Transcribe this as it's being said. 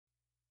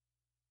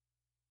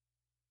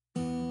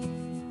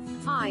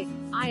Hi,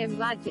 I am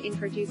glad to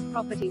introduce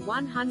property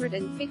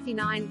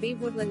 159b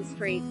Woodland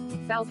Street,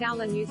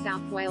 Balgowlah, New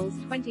South Wales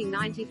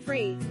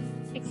 2093.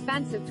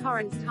 Expansive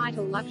torrens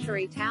title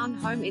luxury town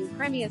home in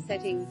premier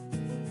settings.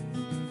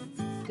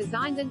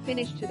 Designed and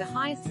finished to the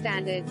highest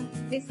standard,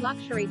 this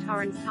luxury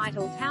torrens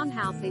title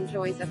townhouse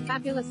enjoys a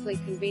fabulously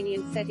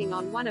convenient setting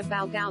on one of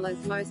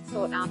Balgowlah's most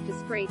sought-after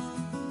streets.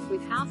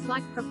 With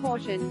house-like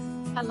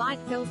proportions, a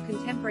light-filled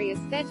contemporary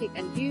aesthetic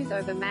and views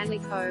over Manly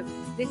Cove,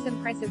 this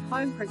impressive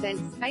home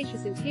presents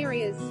spacious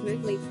interiors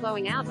smoothly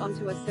flowing out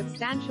onto a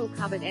substantial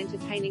covered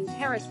entertaining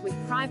terrace with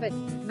private,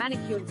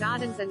 manicured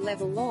gardens and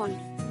level lawn.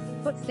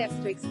 Footsteps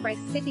to Express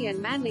City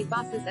and Manly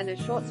buses and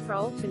a short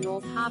stroll to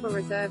North Harbour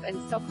Reserve and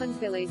Stockland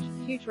Village.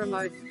 Huge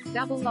remote,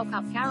 double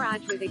lock-up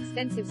garage with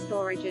extensive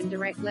storage and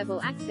direct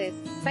level access.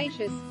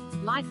 Spacious,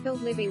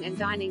 light-filled living and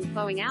dining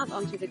flowing out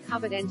onto the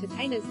covered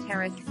entertainer's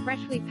terrace.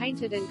 Freshly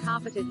painted and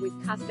carpeted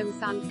with custom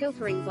sun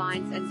filtering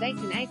blinds and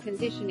Dayton air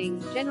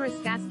conditioning. Generous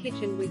gas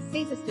kitchen with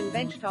Caesarstone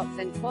benchtops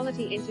and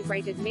quality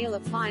integrated meal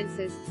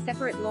appliances.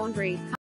 Separate laundry.